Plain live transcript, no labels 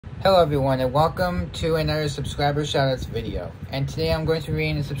Hello everyone and welcome to another subscriber shoutouts video. And today I'm going to be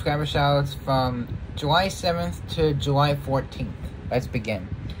reading the subscriber shoutouts from July 7th to July 14th. Let's begin.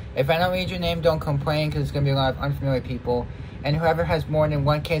 If I don't read your name, don't complain because it's going to be a lot of unfamiliar people. And whoever has more than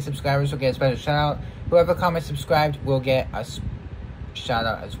 1K subscribers will get a special shoutout. Whoever comments subscribed will get a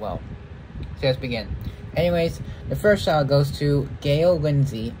shoutout as well. So let's begin. Anyways, the first shoutout goes to Gail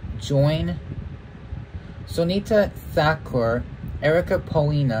Lindsay, Join, Sonita Thakur, Erica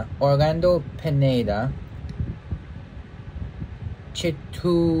Paulina, Orlando Pineda,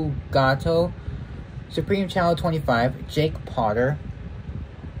 Chitugato, Supreme Channel 25, Jake Potter,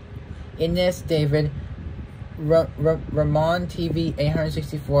 Ines David, Ramon TV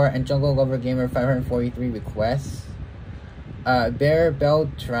 864, and Jungle Lover Gamer 543 requests, Bear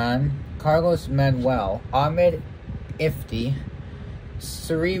Beltran, Carlos Manuel, Ahmed Ifti,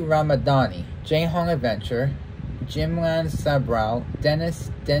 Suri Ramadani, Jay Hong Adventure, Jimlan Sabral, Dennis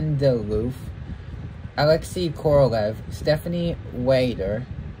Dendeloof, Alexei Korolev, Stephanie Wader,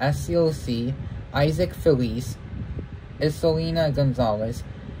 SCLC, Isaac Felice, Isolina Gonzalez,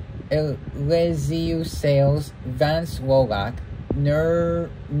 Eliziu Sales, Vance Wolak,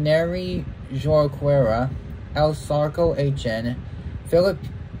 Neri Jorquera, El Sarco HN,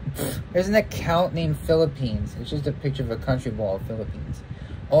 there's an account named Philippines. It's just a picture of a country ball of Philippines.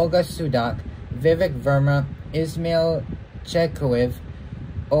 Olga Sudak, Vivek Verma, Ismail Chekoev,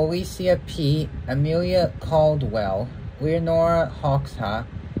 Alicia P., Amelia Caldwell, Leonora Hawksha,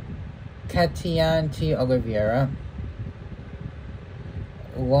 Katian T. Oliveira,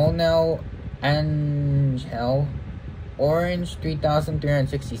 Lonel Angel, Orange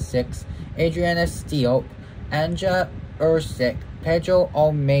 3366, Adriana Steele, Anja Ursik, Pedro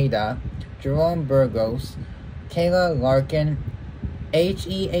Almeida, Jerome Burgos, Kayla Larkin,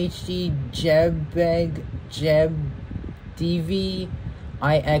 HEHG Jebeg Jeb DVIX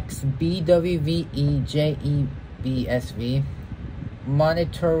BWVE JEBSV,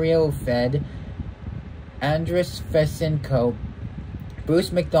 Monitorial Fed, Andres Fesinko,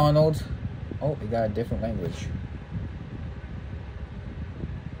 Bruce McDonald. Oh, we got a different language.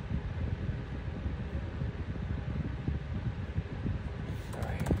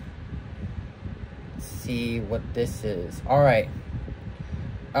 See what this is. Alright.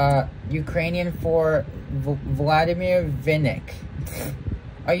 Ukrainian for Vladimir Vinik.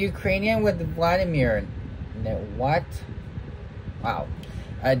 A Ukrainian with Vladimir. No, what? Wow.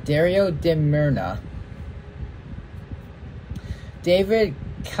 Dario Demirna. David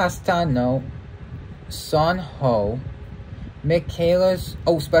Castano. Son Ho. Michaela's.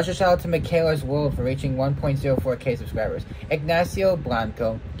 Oh, special shout out to Michaela's World for reaching 1.04K subscribers. Ignacio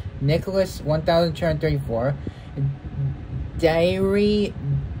Blanco. Nicholas 1234, Diary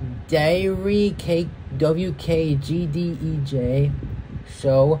KWKGDEJ,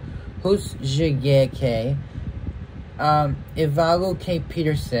 So, Hus Jigeke, Ivalo K.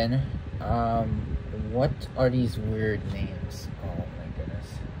 Peterson, what are these weird names? Oh my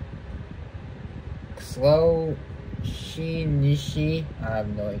goodness. Slow Shinishi, I have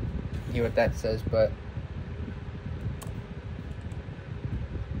no idea what that says, but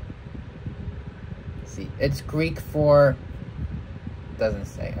it's Greek for, doesn't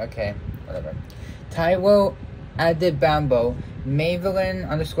say, okay, whatever. Taiwo Adibambo, Mavelyn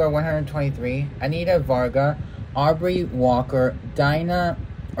 _123, Anita Varga, Aubrey Walker, Dina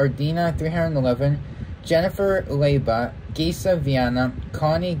 311, Jennifer Leba, Gisa Viana,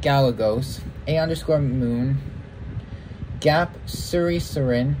 Connie Galagos, A_Moon, Gap Suri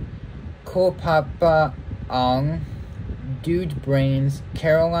Surin, Cool Papa Ong, Dude Brains,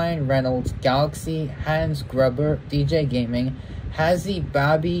 Caroline Reynolds, Galaxy, Hans Grubber, DJ Gaming, Hazy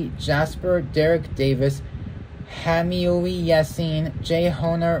Bobby, Jasper, Derek Davis, Hamiuli Yassine, Jay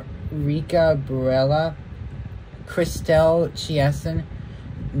Honer, Rika Burella, Christelle Chiesin,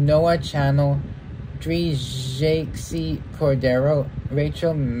 Noah Channel, Dri Jakesi Cordero,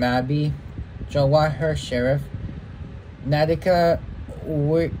 Rachel Mabi, Jawahar Sheriff, Nadika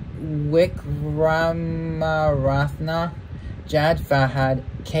Wikramaratna, Jad Fahad,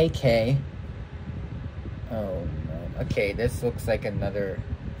 KK. Oh no. Okay, this looks like another.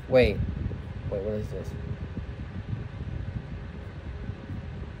 Wait, what is this?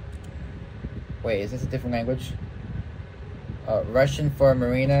 Wait, is this a different language? Russian for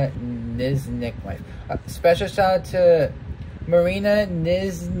Marina Niznik Wife. Special shout out to Marina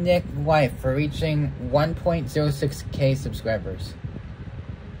Niznik Wife for reaching 1.06K subscribers.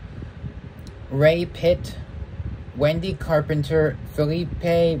 Ray Pitt, Wendy Carpenter,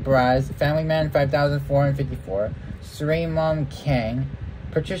 Felipe Braz, Family Man 5454, Suraymam Kang,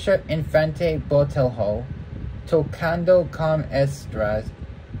 Patricia Infante Botelho, Tocando Com Estras,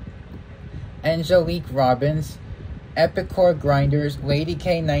 Angelique Robbins, Epicor Grinders, Lady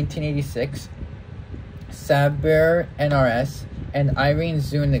K 1986, Sabir NRS, and Irene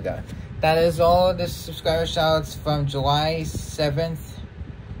Zuniga. That is all the subscriber shoutouts from July 7th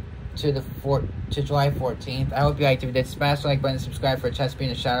to July 14th. I hope you liked the video. Smash the like button, subscribe for a chance to be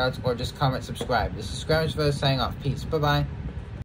in the shoutouts, or just comment subscribe. This is Scrummage for signing off. Peace. Bye bye.